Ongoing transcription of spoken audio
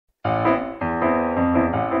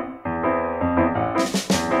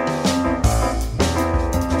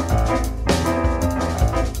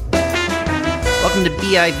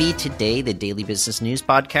BIV Today, the daily business news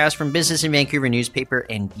podcast from Business in Vancouver newspaper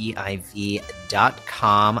and BIV.com.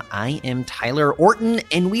 I am Tyler Orton,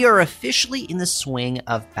 and we are officially in the swing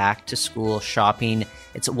of back to school shopping.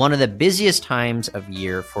 It's one of the busiest times of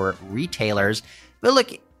year for retailers. But look,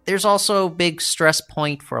 there's also a big stress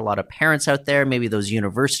point for a lot of parents out there, maybe those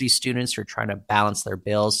university students who are trying to balance their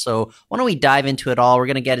bills. So why don't we dive into it all? We're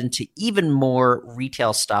going to get into even more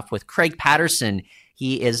retail stuff with Craig Patterson.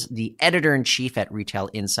 He is the editor-in-chief at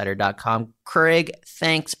RetailInsider.com. Craig,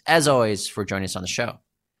 thanks, as always, for joining us on the show.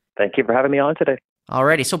 Thank you for having me on today.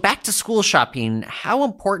 Alrighty, so back to school shopping. How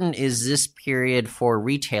important is this period for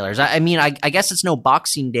retailers? I guess it's no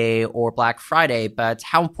Boxing Day or Black Friday, but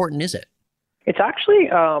how important is it? It's actually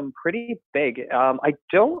pretty big. I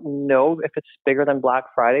don't know if it's bigger than Black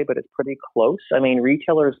Friday, but it's pretty close. I mean,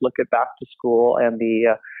 retailers look at back to school and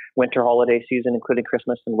the winter holiday season, including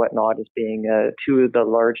Christmas and whatnot, as being two of the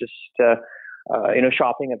largest,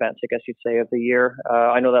 shopping events, I guess you'd say, of the year.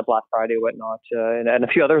 I know that Black Friday, whatnot, and a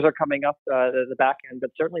few others are coming up at the back end, but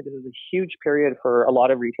certainly this is a huge period for a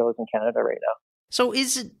lot of retailers in Canada right now. So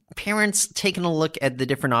is it parents taking a look at the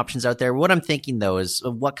different options out there? What I'm thinking, though, is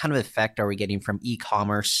what kind of effect are we getting from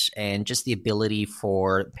e-commerce and just the ability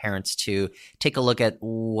for parents to take a look at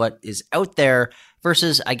what is out there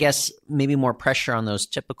versus, I guess, maybe more pressure on those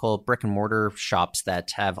typical brick and mortar shops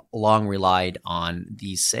that have long relied on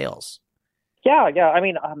these sales? Yeah. I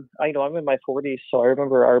mean, I'm in my 40s, so I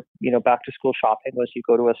remember our, back to school shopping was you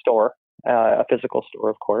go to a store, a physical store,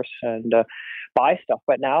 of course, and buy stuff.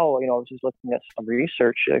 But now, I was just looking at some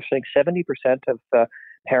research. I think 70% of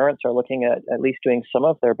parents are looking at least doing some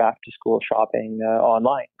of their back to school shopping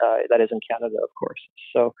online. That is in Canada, of course.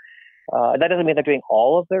 So that doesn't mean they're doing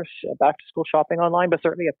all of their back to school shopping online, but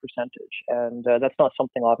certainly a percentage. And that's not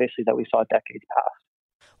something, obviously, that we saw decades past.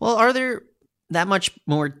 Well, are there that much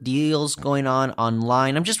more deals going on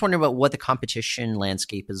online? I'm just wondering about what the competition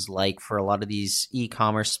landscape is like for a lot of these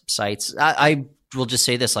e-commerce sites. I will just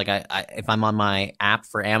say this, if I'm on my app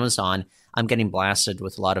for Amazon, I'm getting blasted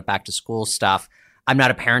with a lot of back to school stuff. I'm not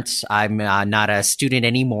a parent. I'm not a student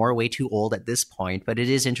anymore, way too old at this point, but it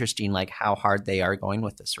is interesting how hard they are going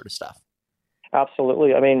with this sort of stuff.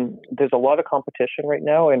 Absolutely. I mean, there's a lot of competition right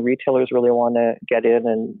now, and retailers really want to get in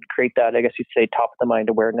and create that, I guess you'd say, top of the mind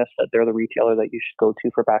awareness that they're the retailer that you should go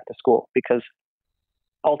to for back to school. Because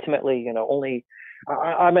ultimately,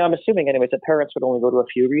 I'm assuming anyways that parents would only go to a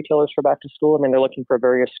few retailers for back to school. I mean, they're looking for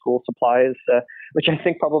various school supplies, which I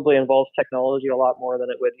think probably involves technology a lot more than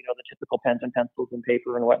it would, the typical pens and pencils and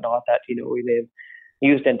paper and whatnot that, we may have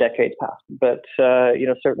used in decades past. But,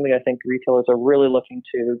 certainly I think retailers are really looking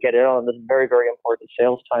to get in on this very, very important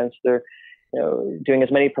sales time. So they're, doing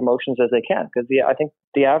as many promotions as they can, because I think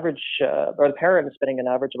the average, or the parent is spending an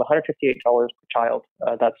average of $158 per child.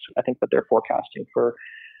 That's, I think, what they're forecasting for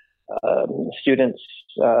students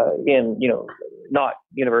in, not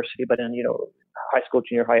university, but in, high school,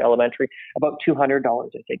 junior high, elementary. About $200,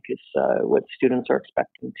 I think, is what students are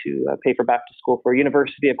expecting to pay for back to school. For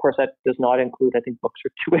university, of course, that does not include, I think, books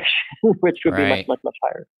or tuition, which would be much, much, much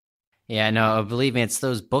higher. Yeah, no, believe me, it's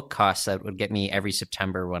those book costs that would get me every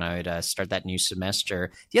September when I would start that new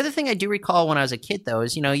semester. The other thing I do recall when I was a kid, though,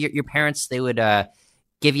 is, your parents, they would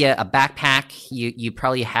give you a backpack. You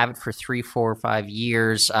probably have it for 3, 4, 5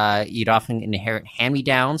 years. You'd often inherit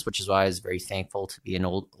hand-me-downs, which is why I was very thankful to be an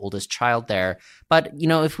oldest child there. But,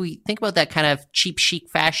 if we think about that kind of cheap chic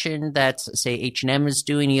fashion that, say, H&M is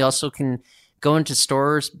doing, you also can go into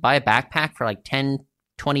stores, buy a backpack for $10,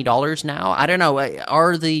 $20 now. I don't know.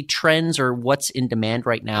 Are the trends or what's in demand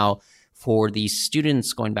right now for these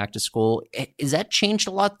students going back to school, is that changed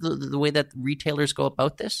a lot, the way that retailers go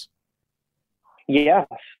about this? Yes,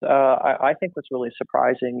 I think what's really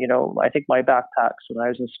surprising, I think my backpacks when I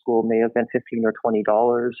was in school may have been $15 or $20.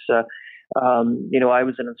 I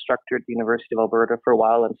was an instructor at the University of Alberta for a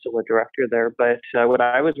while and still a director there. But what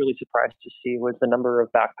I was really surprised to see was the number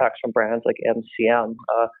of backpacks from brands like MCM.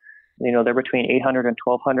 They're between $800 and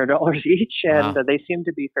 $1,200 each, and wow. They seem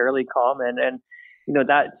to be fairly common. And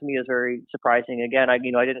that to me is very surprising. Again, I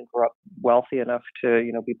didn't grow up wealthy enough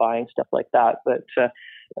to be buying stuff like that, but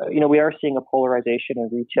we are seeing a polarization in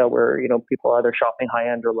retail where people are either shopping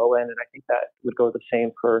high end or low end, and I think that would go the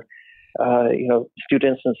same for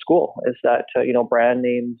students in school. Is that brand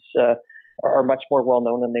names are much more well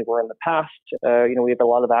known than they were in the past. We have a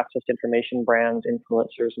lot of access to information, brands,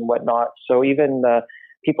 influencers, and whatnot. So even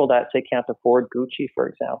people that say can't afford Gucci, for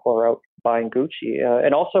example, are out buying Gucci.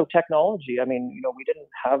 And also technology. I mean, we didn't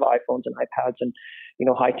have iPhones and iPads and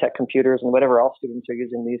high-tech computers and whatever else students are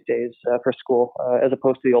using these days for school, as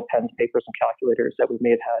opposed to the old pens, papers, and calculators that we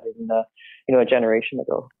may have had in a generation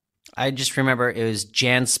ago. I just remember it was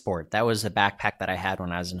JanSport. That was the backpack that I had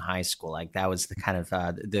when I was in high school. Like that was the kind of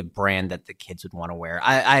the brand that the kids would want to wear.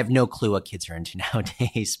 I have no clue what kids are into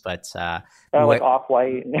nowadays, but Like off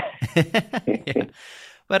white. yeah.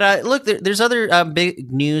 But look, there's other big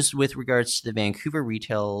news with regards to the Vancouver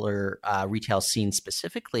retail scene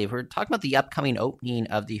specifically. If we're talking about the upcoming opening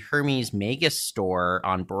of the Hermes Mega Store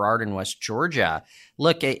on Burrard in West Georgia.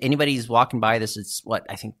 Look, anybody's walking by this, it's what,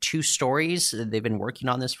 I think 2 stories. They've been working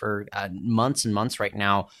on this for months and months right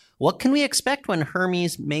now. What can we expect when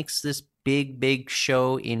Hermes makes this big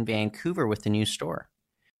show in Vancouver with the new store?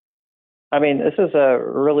 I mean, this is a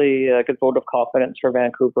really good vote of confidence for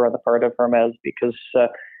Vancouver on the part of Hermes because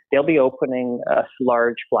they'll be opening a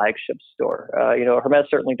large flagship store. Hermes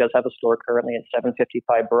certainly does have a store currently at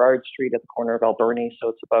 755 Burrard Street at the corner of Alberni, so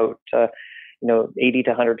it's about 80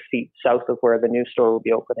 to 100 feet south of where the new store will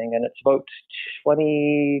be opening, and it's about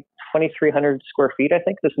 2,300 square feet. I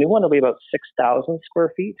think this new one will be about 6,000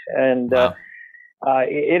 square feet, and Wow.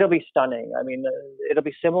 It'll be stunning. I mean, it'll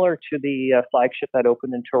be similar to the flagship that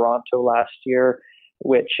opened in Toronto last year,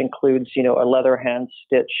 which includes, a leather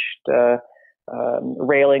hand-stitched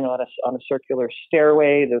railing on a circular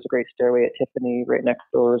stairway. There's a great stairway at Tiffany right next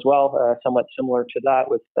door as well, somewhat similar to that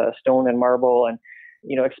with stone and marble. And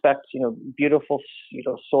expect beautiful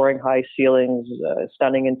soaring high ceilings,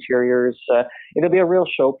 stunning interiors. It'll be a real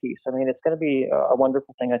showpiece. I mean, it's going to be a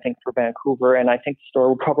wonderful thing, I think, for Vancouver, and I think the store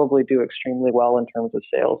will probably do extremely well in terms of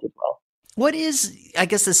sales as well. What is, I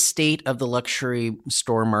guess, the state of the luxury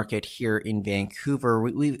store market here in Vancouver?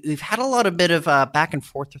 We've had a lot of bit of back and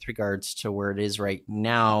forth with regards to where it is right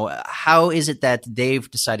now. How is it that they've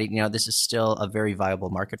decided, this is still a very viable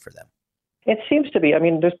market for them? It seems to be. I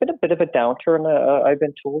mean, there's been a bit of a downturn, I've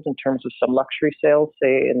been told, in terms of some luxury sales,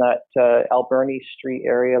 say in that Alberni Street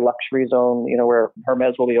area, luxury zone, where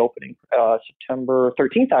Hermes will be opening September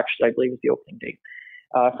 13th, actually, I believe is the opening date.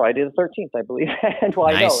 Friday the 13th, I believe. And well,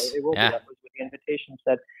 Nice. I know it will be. That was what the invitation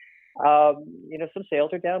said. Some sales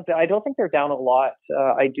are down, but I don't think they're down a lot.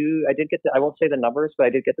 I did get I won't say the numbers, but I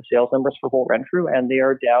did get the sales numbers for Holt Renfrew, and they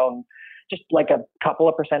are down just like a couple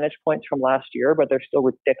of percentage points from last year, but they're still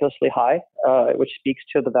ridiculously high, which speaks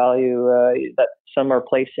to the value that some are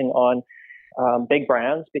placing on big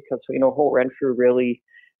brands because, Holt Renfrew really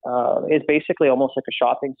is basically almost like a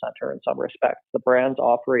shopping center in some respects. The brands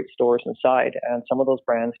operate stores inside, and some of those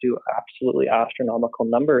brands do absolutely astronomical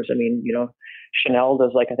numbers. I mean, Chanel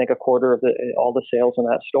does I think a quarter of all the sales in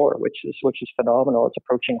that store, which is phenomenal. It's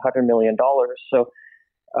approaching $100 million. So,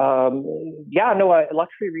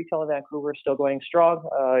 luxury retail in Vancouver is still going strong.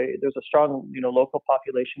 There's a strong, local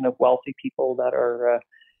population of wealthy people that are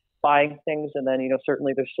buying things, and then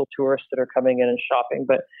certainly there's still tourists that are coming in and shopping.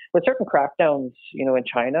 But with certain crackdowns, in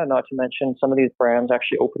China, not to mention some of these brands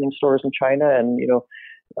actually opening stores in China, and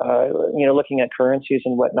looking at currencies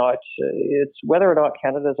and whatnot, it's whether or not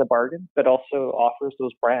Canada is a bargain, but also offers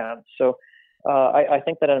those brands. So. I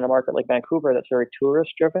think that in a market like Vancouver that's very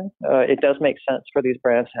tourist driven, it does make sense for these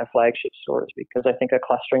brands to have flagship stores because I think a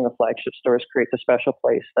clustering of flagship stores creates a special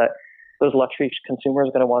place that those luxury consumers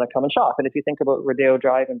are going to want to come and shop. And if you think about Rodeo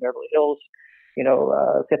Drive in Beverly Hills,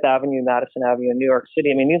 Fifth Avenue, Madison Avenue in New York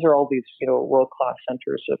City, I mean, these are all these, world-class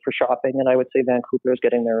centers for shopping. And I would say Vancouver is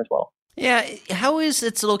getting there as well. Yeah, how is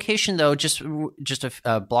its location though? Just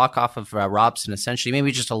a block off of Robson, essentially.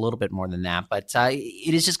 Maybe just a little bit more than that, but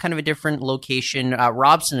it is just kind of a different location.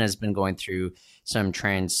 Robson has been going through some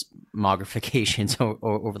transmogrifications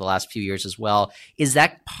over the last few years as well. Is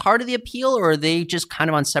that part of the appeal, or are they just kind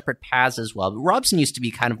of on separate paths as well? Robson used to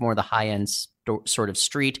be kind of more the high end sort of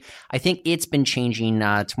street. I think it's been changing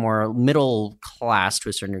to more middle class to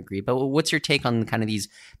a certain degree. But what's your take on kind of these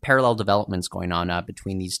parallel developments going on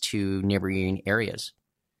between these two neighboring areas?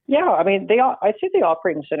 Yeah, I mean, I'd say they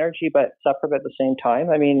operate in synergy, but separate at the same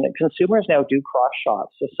time. I mean, consumers now do cross shop.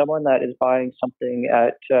 So someone that is buying something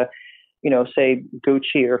at, say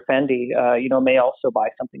Gucci or Fendi, may also buy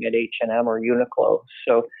something at H&M or Uniqlo.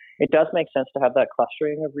 So it does make sense to have that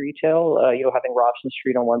clustering of retail, having Robson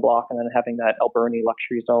Street on one block and then having that Alberni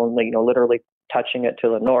luxury zone, literally touching it to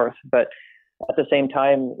the north. But at the same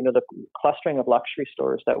time, the clustering of luxury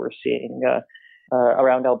stores that we're seeing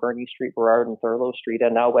around Alberni Street, Burrard and Thurlow Street,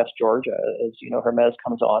 and now West Georgia, as Hermes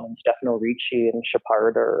comes on, and Stefano Ricci and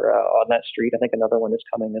Chopard are on that street. I think another one is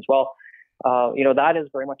coming as well. That is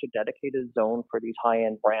very much a dedicated zone for these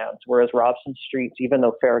high-end brands. Whereas Robson Street, even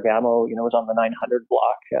though Ferragamo, is on the 900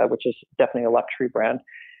 block, which is definitely a luxury brand,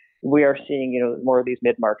 we are seeing, more of these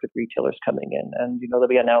mid-market retailers coming in. And, they'll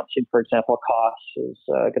be announcing, for example, COS is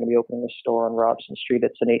going to be opening a store on Robson Street.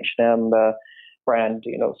 It's an H&M brand,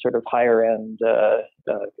 sort of higher end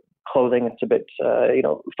clothing. It's a bit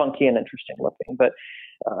funky and interesting looking. But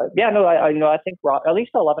I think at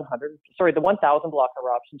least the 1100, sorry, the 1000 block of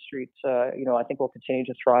Robson Street, I think will continue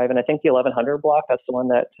to thrive. And I think the 1100 block, that's the one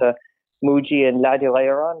that Muji and La Durée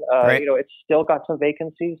are on. Right. It's still got some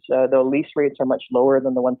vacancies. The lease rates are much lower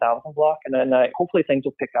than the 1000 block. And then hopefully things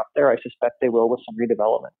will pick up there. I suspect they will with some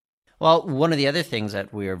redevelopment. Well, one of the other things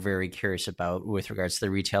that we are very curious about with regards to the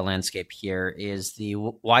retail landscape here is the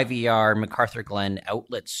YVR MacArthur Glen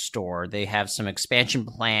outlet store. They have some expansion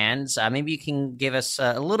plans. Maybe you can give us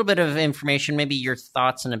a little bit of information, maybe your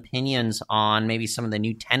thoughts and opinions on maybe some of the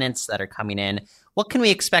new tenants that are coming in. What can we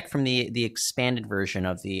expect from the expanded version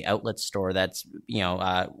of the outlet store that's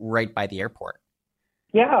right by the airport?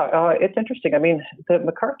 Yeah, it's interesting. I mean, the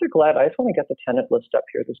MacArthur Glen, I just want to get the tenant list up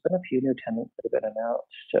here. There's been a few new tenants that have been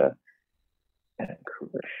announced.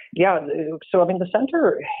 Vancouver. Yeah, so I mean, the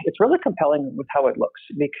center, it's really compelling with how it looks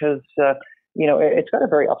because, it's got a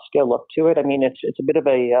very upscale look to it. I mean, it's a bit of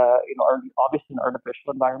a, obviously an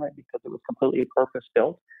artificial environment because it was completely purpose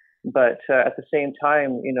built. But at the same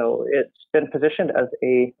time, it's been positioned as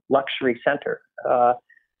a luxury center.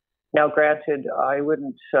 Now, granted, I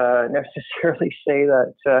wouldn't necessarily say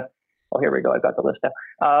that, here we go, I've got the list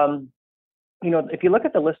now. If you look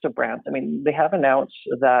at the list of brands, I mean, they have announced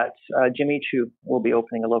that Jimmy Choo will be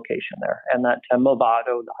opening a location there and that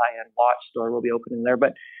Movado, the high-end watch store, will be opening there.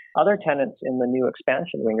 But other tenants in the new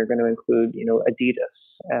expansion wing are going to include, Adidas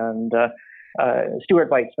and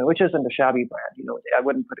Stuart Weitzman, which isn't a shabby brand. I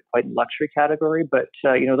wouldn't put it quite in luxury category, but,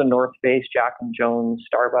 the North Face, Jack and Jones,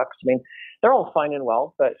 Starbucks, I mean, they're all fine and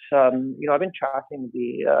well, but, I've been tracking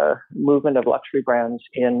the movement of luxury brands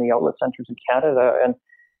in the outlet centers in Canada, and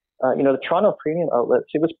the Toronto Premium Outlets,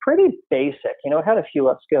 it was pretty basic. It had a few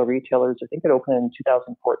upscale retailers. I think it opened in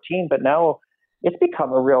 2014, but now it's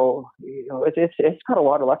become a real, it's got a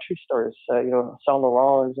lot of luxury stores. Saint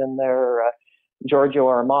Laurent is in there, Giorgio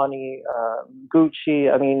Armani,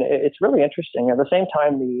 Gucci. I mean, it's really interesting. At the same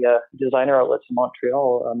time, the designer outlets in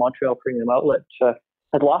Montreal Premium Outlet,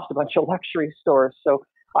 had lost a bunch of luxury stores. So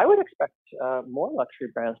I would expect more luxury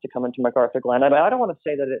brands to come into MacArthur Glen. I mean, I don't want to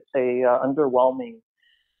say that it's a underwhelming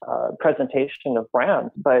presentation of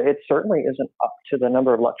brands, but it certainly isn't up to the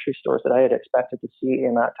number of luxury stores that I had expected to see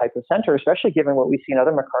in that type of center, especially given what we see in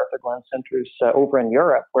other MacArthur Glen centers over in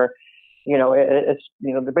Europe, where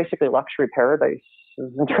they're basically luxury paradise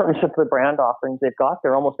in terms of the brand offerings they've got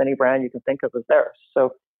there. Almost any brand you can think of is theirs.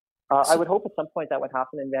 So I would hope at some point that would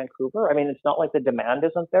happen in Vancouver. I mean, it's not like the demand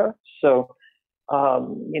isn't there. So,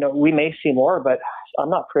 we may see more, but I'm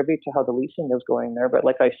not privy to how the leasing is going there. But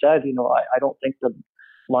like I said, I don't think the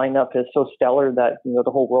lineup is so stellar that,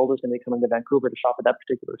 the whole world is going to be coming to Vancouver to shop at that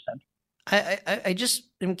particular center. I just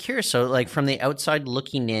am curious. So, like from the outside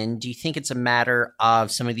looking in, do you think it's a matter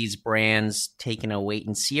of some of these brands taking a wait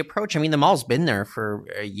and see approach? I mean, the mall's been there for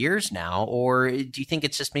years now, or do you think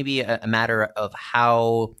it's just maybe a matter of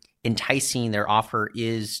how enticing their offer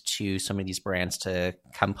is to some of these brands to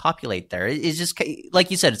come populate there? It's just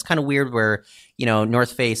like you said, it's kind of weird where,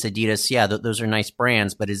 North Face, Adidas, yeah, those are nice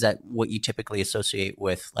brands, but is that what you typically associate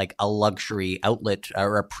with like a luxury outlet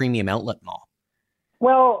or a premium outlet mall?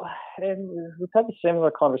 Well, and we've had a similar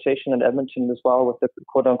conversation in Edmonton as well with the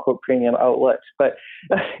quote-unquote premium outlets. But,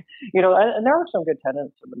 and there are some good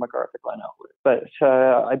tenants in the MacArthur Glen outlet. But,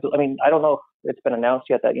 I don't know if it's been announced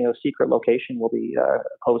yet that, Secret Location will be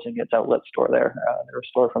closing its outlet store there. They're a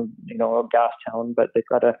store from, Gastown, but they've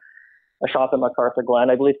got a shop in MacArthur Glen.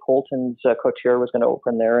 I believe Colton's Couture was going to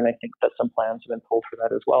open there, and I think that some plans have been pulled for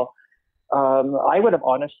that as well. I would have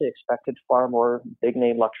honestly expected far more big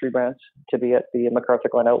name luxury brands to be at the MacArthur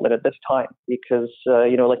Glen outlet at this time because,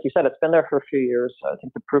 like you said, it's been there for a few years. I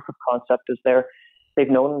think the proof of concept is there. They've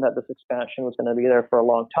known that this expansion was going to be there for a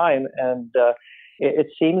long time. And it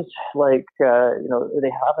seems like, they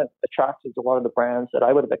haven't attracted a lot of the brands that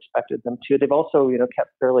I would have expected them to. They've also,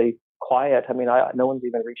 kept fairly quiet. I mean, no one's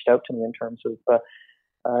even reached out to me in terms of,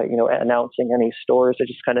 announcing any stores. It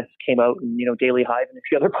just kind of came out in, Daily Hive and a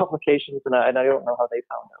few other publications, and I don't know how they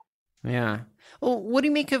found out. Yeah. Well, what do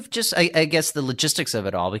you make of just, I guess, the logistics of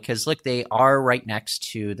it all? Because, look, they are right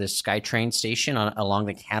next to the SkyTrain station along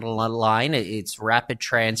the Canada line. It's rapid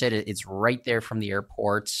transit. It's right there from the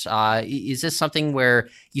airports. Is this something where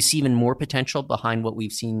you see even more potential behind what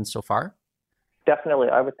we've seen so far? Definitely,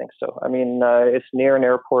 I would think so. I mean, it's near an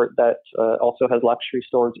airport that also has luxury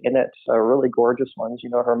stores in it, really gorgeous ones.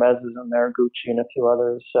 Hermes is in there, Gucci, and a few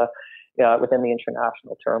others within the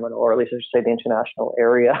international terminal, or at least I should say the international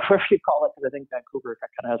area, whatever you call it, because I think Vancouver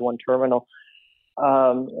kind of has one terminal.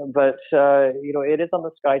 But it is on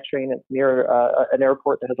the SkyTrain. It's near an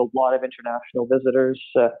airport that has a lot of international visitors.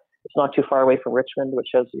 It's not too far away from Richmond, which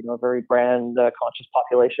has a very brand conscious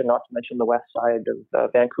population. Not to mention the west side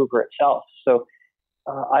of Vancouver itself. So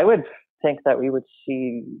I would think that we would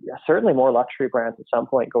see certainly more luxury brands at some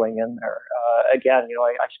point going in there. Again,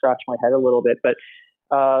 I scratch my head a little bit, but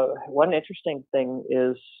one interesting thing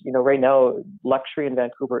is, right now, luxury in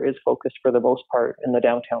Vancouver is focused for the most part in the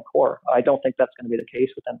downtown core. I don't think that's going to be the case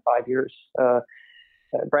within 5 years.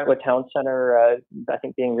 Brentwood Town Center, I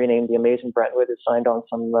think being renamed the Amazing Brentwood, is signed on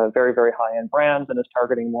some very, very high-end brands and is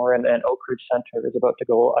targeting more. And Oak Ridge Center is about to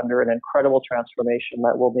go under an incredible transformation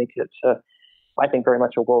that will make it, I think, very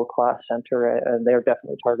much a world-class center. And they're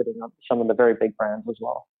definitely targeting some of the very big brands as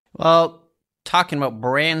well. Well, talking about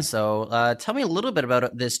brands, though, tell me a little bit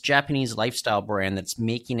about this Japanese lifestyle brand that's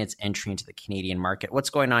making its entry into the Canadian market. What's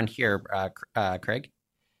going on here, Craig?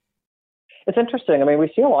 It's interesting. I mean,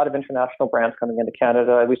 we see a lot of international brands coming into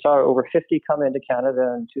Canada. We saw over 50 come into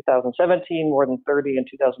Canada in 2017, more than 30 in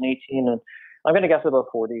 2018, and I'm going to guess about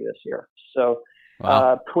 40 this year. So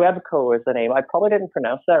wow. Puebco is the name. I probably didn't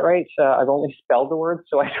pronounce that right. I've only spelled the word,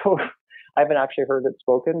 so I haven't actually heard it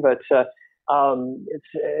spoken, but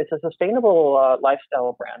it's a sustainable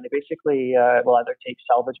lifestyle brand. They basically will either take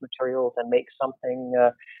salvage materials and make something,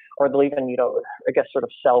 or they'll even, sort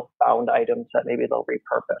of self-bound items that maybe they'll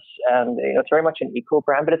repurpose. And it's very much an eco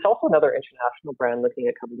brand, but it's also another international brand looking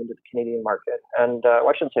at coming into the Canadian market. And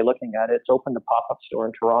I shouldn't say looking at it; it's opened a pop-up store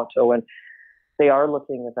in Toronto, and they are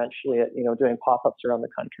looking eventually at doing pop-ups around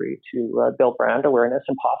the country to build brand awareness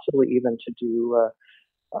and possibly even to do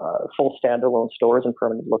full standalone stores and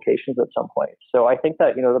permanent locations at some point. So I think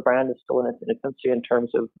that, the brand is still in its infancy in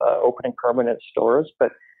terms of opening permanent stores.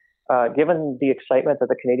 But given the excitement that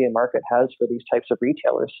the Canadian market has for these types of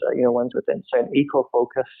retailers, ones with an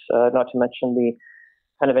eco-focus, not to mention the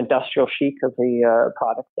kind of industrial chic of the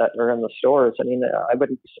products that are in the stores. I mean, I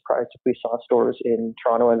wouldn't be surprised if we saw stores in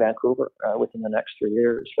Toronto and Vancouver within the next 3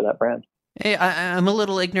 years for that brand. Hey, I'm a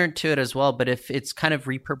little ignorant to it as well, but if it's kind of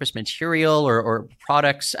repurposed material or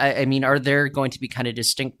products, I mean, are there going to be kind of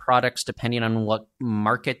distinct products depending on what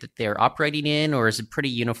market that they're operating in, or is it pretty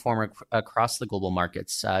uniform across the global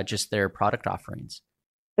markets, just their product offerings?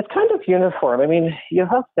 It's kind of uniform. I mean, you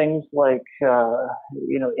have things like,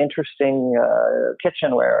 interesting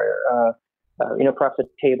kitchenware, perhaps a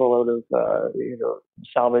table out of,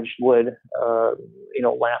 salvaged wood,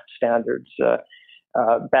 lamp standards,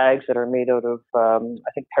 bags that are made out of,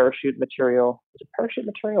 I think, parachute material. Is it parachute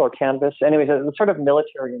material or canvas? Anyways, it's sort of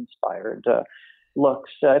military-inspired looks.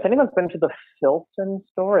 If anyone's been to the Filson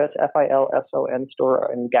store, it's Filson store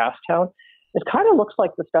in Gastown, it kind of looks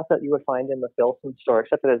like the stuff that you would find in the Filson store,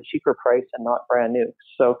 except that it's a cheaper price and not brand new.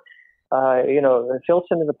 So,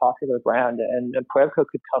 Filson is a popular brand, and Puebco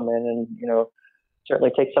could come in and,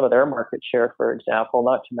 certainly take some of their market share, for example,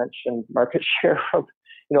 not to mention market share from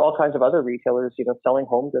all kinds of other retailers, selling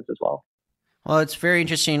home goods as well. Well, it's very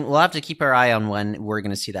interesting. We'll have to keep our eye on when we're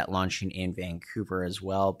going to see that launching in Vancouver as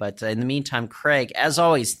well. But in the meantime, Craig, as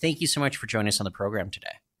always, thank you so much for joining us on the program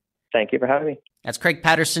today. Thank you for having me. That's Craig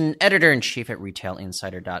Patterson, editor-in-chief at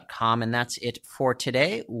RetailInsider.com. And that's it for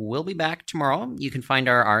today. We'll be back tomorrow. You can find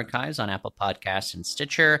our archives on Apple Podcasts and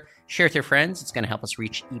Stitcher. Share with your friends. It's going to help us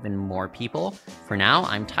reach even more people. For now,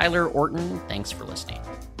 I'm Tyler Orton. Thanks for listening.